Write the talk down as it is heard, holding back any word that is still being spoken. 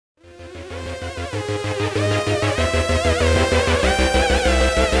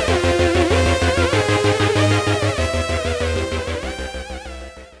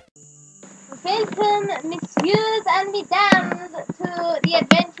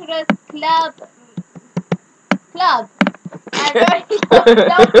adventurous club. I'm going to stop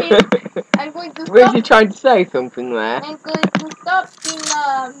in. I'm going to stop. Were you trying to say something there? I'm going to stop in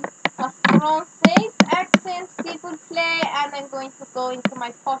a Francais accent, people play, and I'm going to go into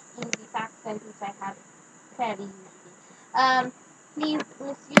my posh English accent, which I have fairly easily. Please,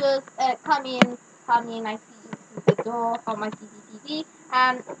 messieurs, come in. I see you through the door of my DVD.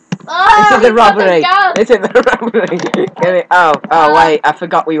 And This is a robbery. This is a robbery. Get it? Oh, wait, I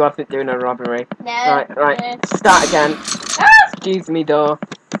forgot we wasn't doing a robbery. No. Right. Start again. Excuse me, door.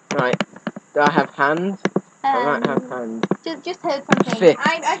 Right. Do I have hands? I might have hands. Just heard something. Fist.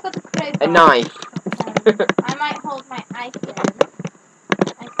 I've got a crowbar. A knife. I might hold my iPhone.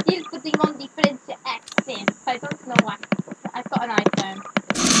 I'm still putting on the French accent. I don't know why. I've got an iPhone.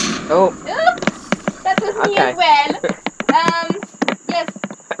 Oh. Oops! That was me as well. Yes.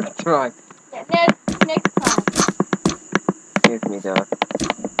 That's right. Yeah, next time. Excuse me, door.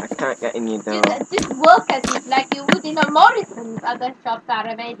 I can't get in your door. Just walk at it like you would in a Morrison's. Other shops are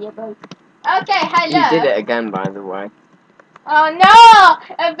available. Okay, hello. You did it again, by the way. Oh no!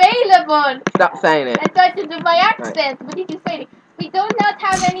 Available! Stop saying it. I tried to do my accent, but you can say it. We do not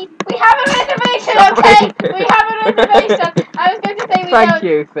have any. We have a reservation, Stop okay? it. We have a reservation. I was going to say we don't. Thank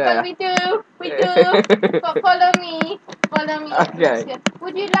you, sir. But we do. Follow me. Okay.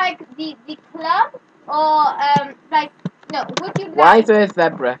 Would you like the club or would you like? Why is there a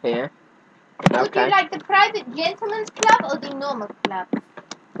zebra here? Would you like the private gentleman's club or the normal club?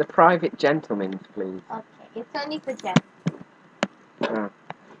 The private gentleman's, please. Okay, it's only for gents. Oh.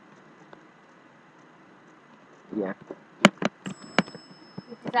 Yeah.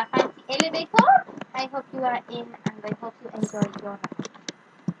 This is a fancy elevator. I hope you are in and I hope you enjoy your ride.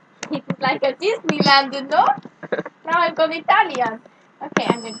 It is like a Disneyland, you know? Now I've gone Italian. Okay,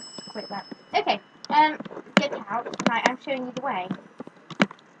 I'm going to quit that. Okay, get out. Right, I'm showing you the way.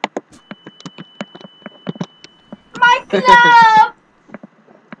 My club!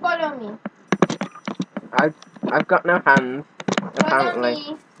 Follow me. I've got no hands, apparently.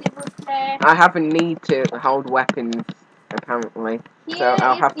 Follow me, s'il plaît. I have a need to hold weapons, apparently. So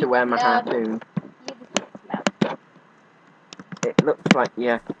I'll have to wear my harpoon. It looks like,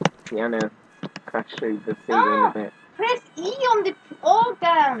 yeah, piano crashed through the ceiling a bit. Press E on the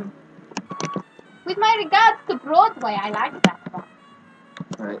organ. With my regards to Broadway, I like that one.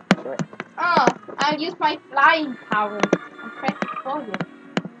 Right. Oh, I'll use my flying powers and press it for you.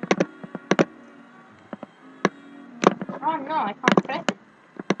 Oh no, I can't press it.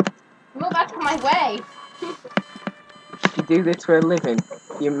 Move out of my way. You do this for a living?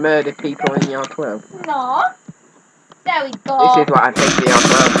 You murder people in your club? No. There we go. This is what I think of your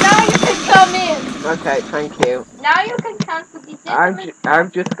club. Now you can come in. Okay, thank you. Now you can cancel the gentleman.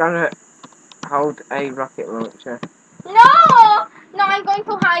 I'm just gonna hold a rocket launcher. No! No, I'm going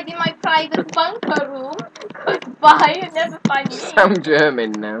to hide in my private bunker room. Goodbye, you'll never find me. I'm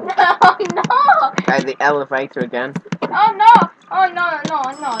German now. No, no! Okay, the elevator again. Oh no! Oh no.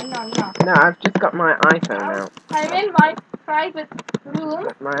 No, I've just got my iPhone out. I'm in my private room.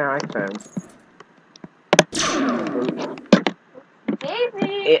 My iPhone.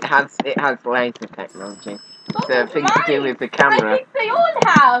 Daisy! It has laser technology. It's a thing to do with the camera. I think they all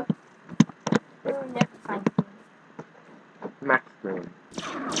have. You'll never find me. Max room.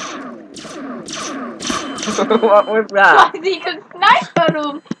 What was that? The secret sniper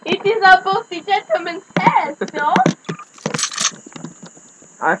room. It is above the gentleman's head, no?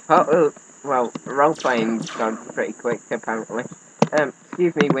 I thought, well, role-playing's gone pretty quick, apparently.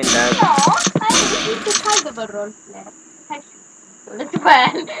 Excuse me, window. No, this is kind of a role play. I should do it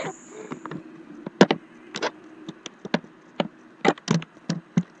well.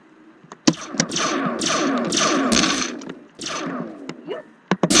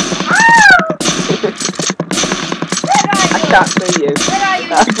 I can't see you. Where are you?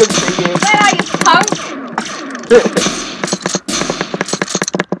 I can see you. Where are you, punk?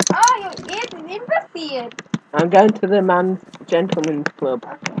 Oh, you idiot. I'm going to the gentleman's club.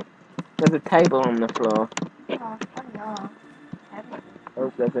 Okay. There's a table on the floor. Oh no. Oh,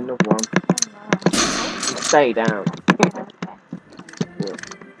 there's another one. Oh no. Stay down. Okay.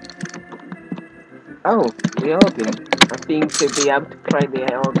 Oh, the organ. I seem to be able to play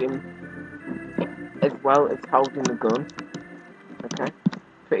the organ as well as holding the gun. Okay,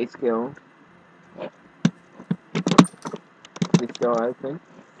 pretty skilled. This door open.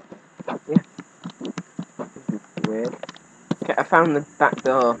 Yeah. This is weird. Okay, I found the back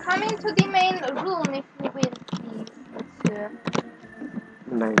door. Come into the main room if you will, please, monsieur.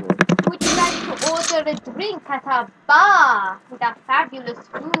 Main room. Would you like to order a drink at a bar with a fabulous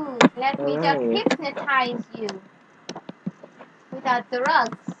food? Let me just hypnotize you. without the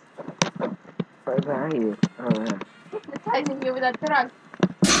rugs. Where are you? Oh, yeah. Hypnotizing you without the rugs.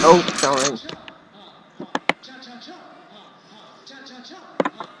 Oh, sorry.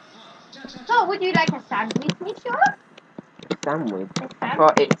 So, would you like a sandwich, Monsieur? Sandwich? A I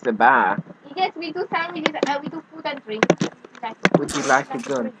thought sandwich. it's a bar. Yes, we do sandwiches. We do food and drink. Would you like a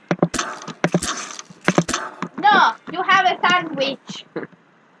gun? No, you have a sandwich.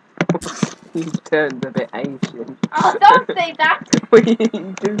 You turned a bit Asian. Oh, don't say that.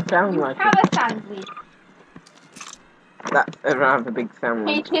 You do sound You like have it. a sandwich. That's a rather big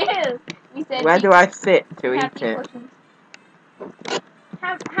sandwich. It is. We said Where do I sit to have eat it? portions.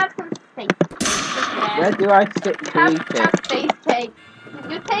 Have some steak. Where do I sit to eat Have it? space steak.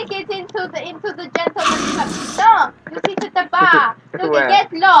 You take it into the gentleman's club. No, you sit at the bar. Look, Where?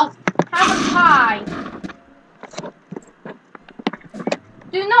 get lost. Have a pie.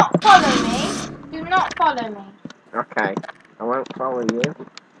 Do not follow me. Do not follow me. Okay, I won't follow you.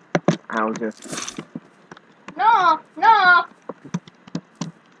 I'll just... No, no.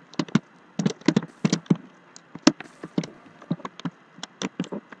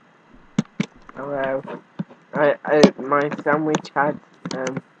 Hello. My sandwich had,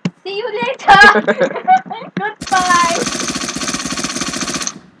 See you later. Goodbye.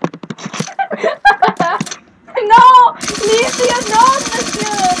 No, leave me alone,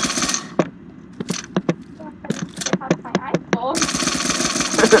 monsieur. Have my iPhone.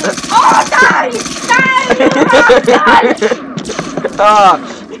 Oh, die! Die! Die! Oh!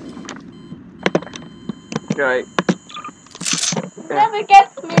 Great. Never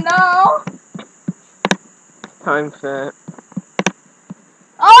gets me now. Time for...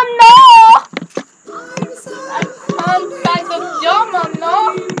 Oh no! I turned kind of German, no?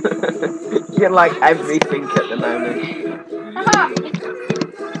 You're like everything at the moment. Haha,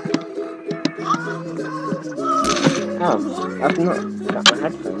 Oh, I've not got my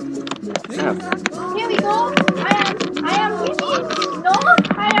headphones. Oh. here we go. I am winning. No,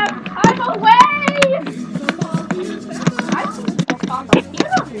 I'm away. I think I found a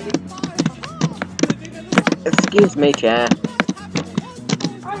hero. Excuse me, chair.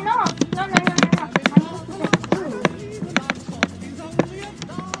 Oh no, no, no, no, no, no. I need to get through.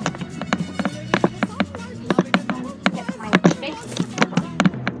 Get my face.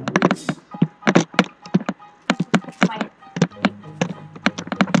 My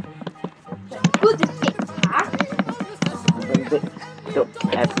good fit, huh? I'm a bit stuck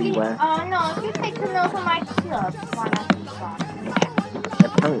everywhere. Oh no, you take a note of my club while I'm gone.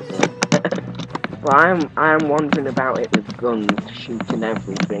 Apparently. Well, I am wandering about it with guns, shooting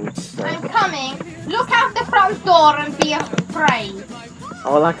everything. So. I'm coming. Look out the front door and be afraid.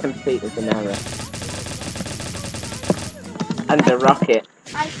 All I can see is an arrow. And a rocket.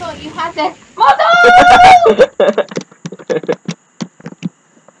 I thought you had a mother!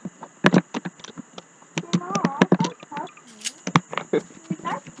 No, don't help me. You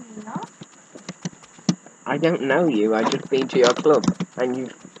like me, no? I don't know you, I've just been to your club, and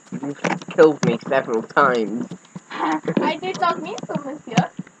you've killed me several times. I did not mean to, monsieur.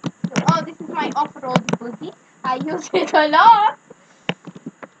 Oh, this is my off-road buggy. I use it a lot.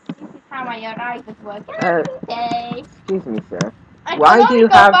 This is how I arrive at work every day. Excuse me, sir. I Why can do only you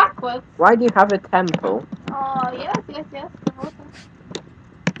go have backwards. Why do you have a temple? Oh, yes.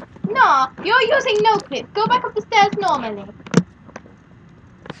 No, you're using no clip. Go back up the stairs normally.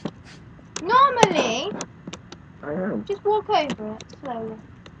 Normally, I am. just walk over it slowly.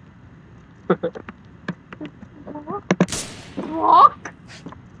 Walk.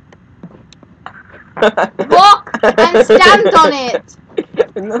 Walk and stand on it.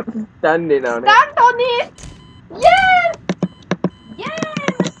 I'm not standing on Stand on it. Yes.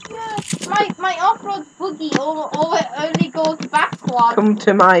 Yes, monsieur. My off-road buggy only goes it. backwards. Come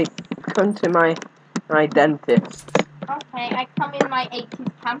to my dentist. Okay, I come in my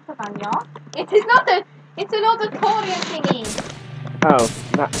 80s camper van, yeah? It's an auditorium thingy. Oh,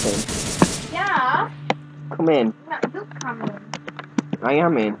 that thing. Yeah. Come in. No, you come in. I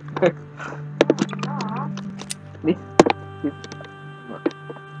am in. No. This is...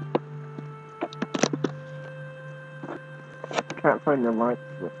 Can't find the light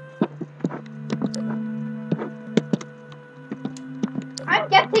switch. I'm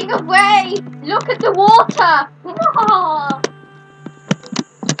getting away! Look at the water!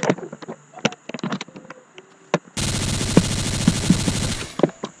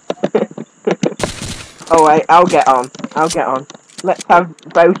 Oh wait, I'll get on. Let's have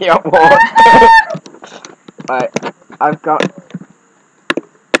bogey on water. Right, I've got...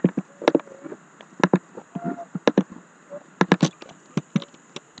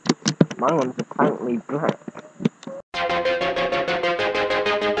 My one's apparently black.